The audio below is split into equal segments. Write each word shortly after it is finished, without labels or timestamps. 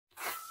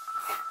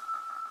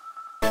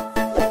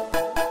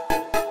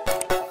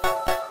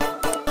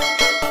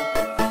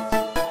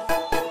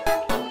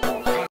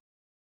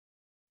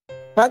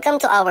Welcome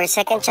to our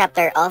second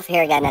chapter of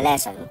Hiragana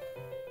Lesson.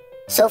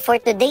 So for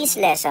today's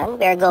lesson,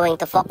 we are going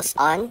to focus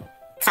on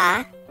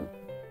ka,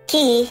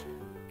 ki,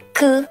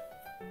 ku,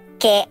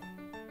 ke,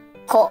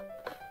 ko.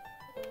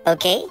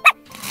 Okay?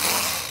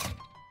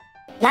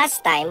 Last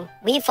time,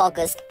 we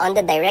focused on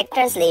the direct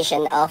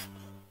translation of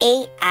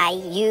A, I,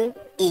 U,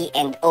 E,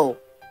 and O.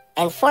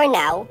 And for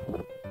now,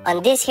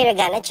 on this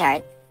hiragana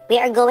chart, we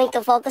are going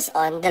to focus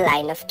on the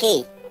line of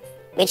K,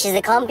 which is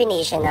the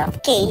combination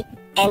of K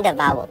and the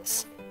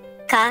vowels.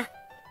 Ka,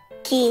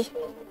 ki,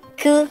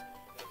 ku,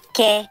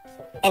 ke,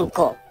 and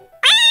ko.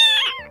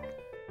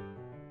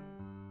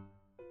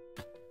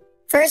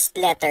 First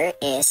letter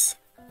is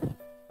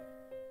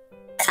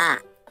ka.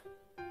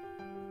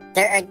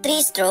 There are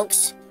 3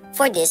 strokes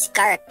for this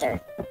character.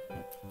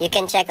 You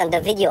can check on the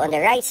video on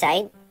the right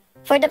side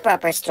for the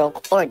proper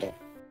stroke order.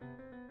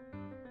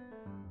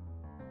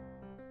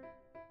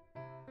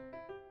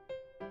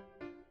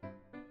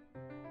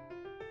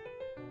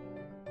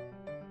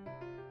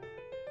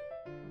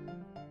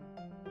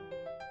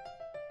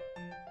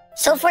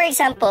 So for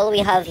example,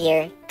 we have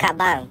here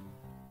kabang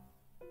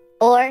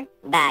or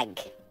bag,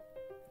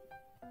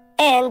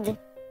 and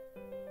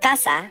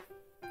kasa,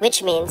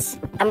 which means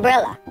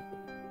umbrella.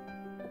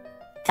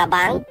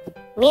 Kabang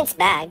means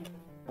bag,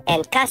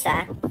 and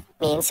kasa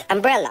means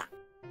umbrella.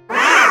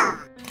 Wow!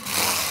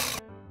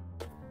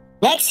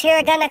 Next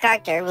hiragana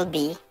character will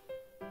be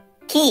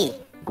ki.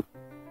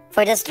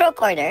 For the stroke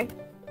order,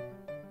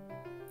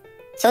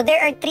 so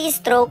there are 3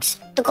 strokes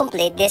to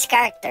complete this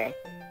character,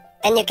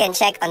 and you can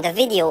check on the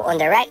video on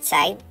the right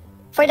side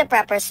for the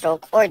proper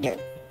stroke order.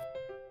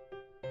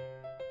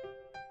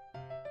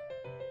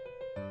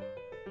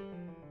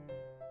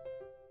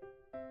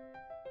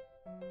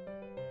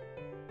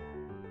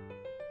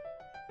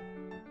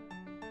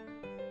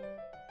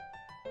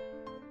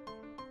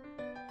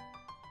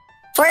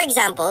 For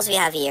examples, we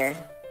have here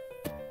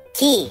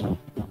ki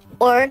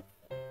or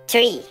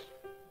tree,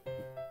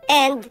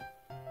 and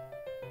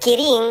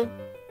kiring,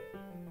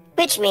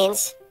 which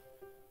means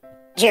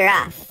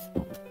giraffe.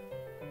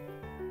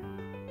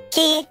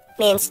 Ki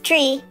means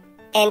tree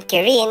and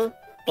kirin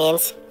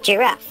means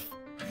giraffe.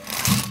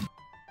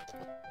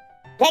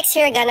 Next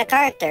hiragana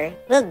character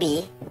will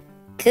be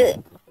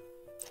ku.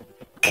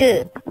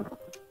 Ku.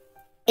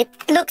 It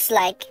looks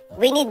like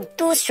we need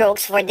 2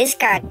 strokes for this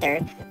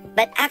character,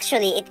 but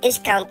actually it is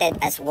counted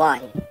as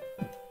 1.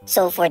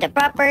 So for the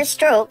proper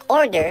stroke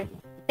order,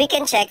 we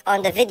can check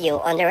on the video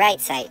on the right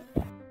side.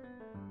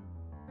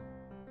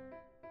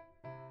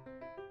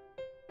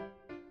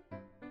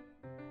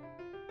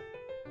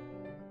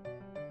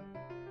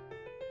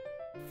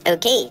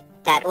 Okay,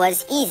 that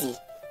was easy.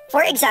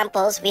 For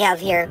examples, we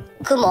have here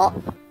kumo,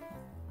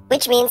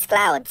 which means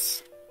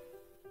clouds,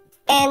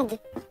 and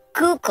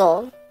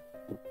kuko,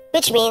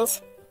 which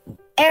means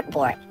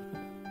airport.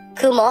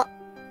 Kumo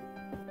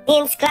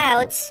means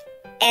clouds,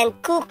 and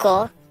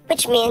kuko,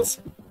 which means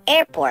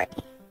airport.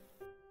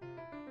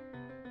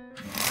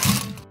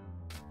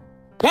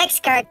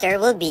 Next character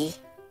will be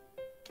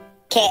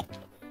ke.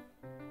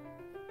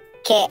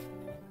 Ke.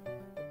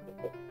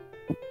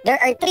 There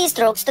are 3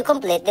 strokes to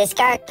complete this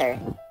character,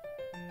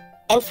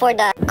 and for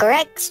the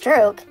correct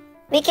stroke,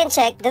 we can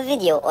check the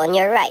video on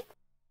your right.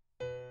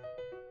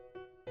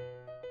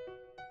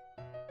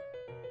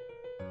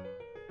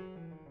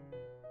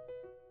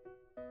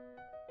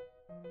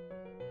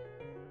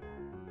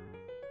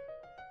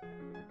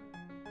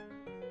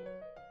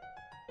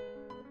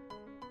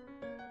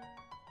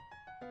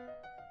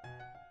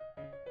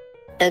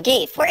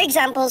 Okay, for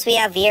examples, we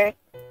have here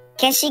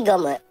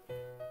keshigomu,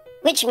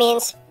 which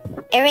means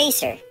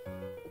eraser.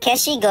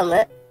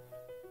 Keshigomu,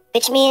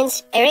 which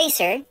means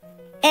eraser,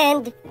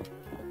 and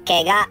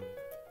kega,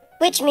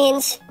 which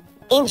means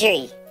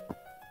injury.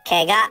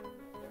 Kega,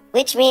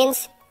 which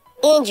means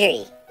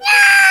injury.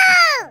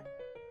 No!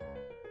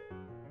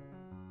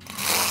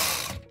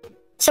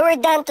 So we're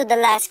done to the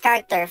last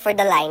character for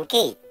the line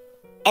K,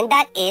 and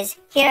that is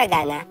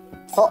hiragana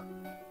ko.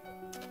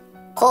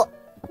 Ko.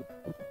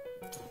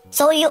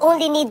 So you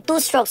only need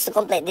 2 strokes to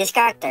complete this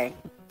character.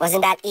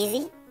 Wasn't that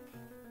easy?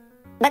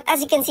 But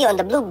as you can see on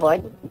the blue board,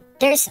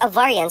 there's a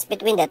variance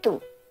between the 2.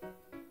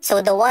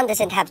 So the one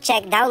doesn't have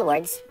check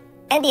downwards,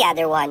 and the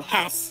other one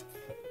has.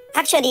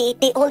 Actually,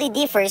 they only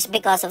differs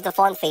because of the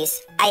font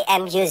face I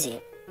am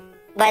using.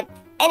 But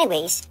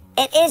anyways,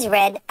 it is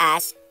read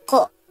as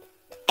ko,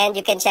 and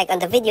you can check on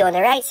the video on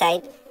the right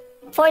side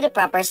for the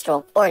proper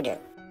stroke order.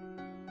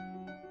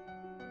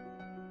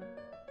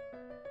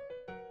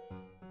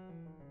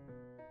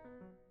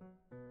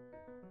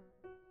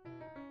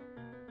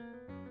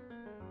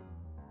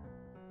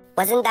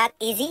 Wasn't that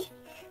easy?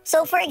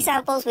 So for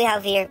examples, we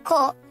have here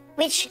ko,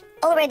 which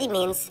already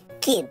means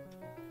kid,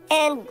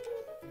 and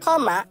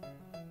koma,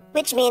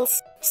 which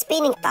means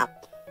spinning top.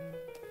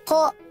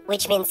 Ko,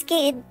 which means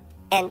kid,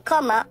 and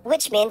koma,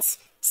 which means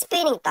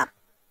spinning top.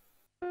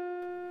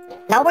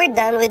 Now we're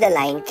done with the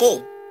line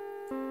K.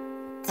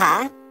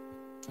 Ka,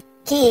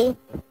 ki,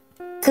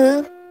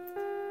 ku,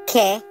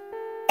 ke,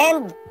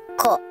 and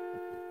ko.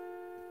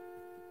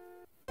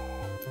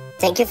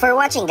 Thank you for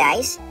watching,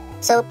 guys.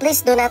 So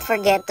please do not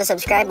forget to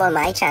subscribe on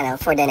my channel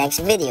for the next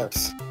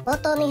videos. 冒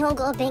頭日本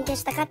語を勉強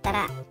したかった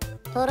ら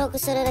登録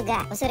するの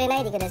が忘れな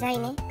いでください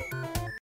ね。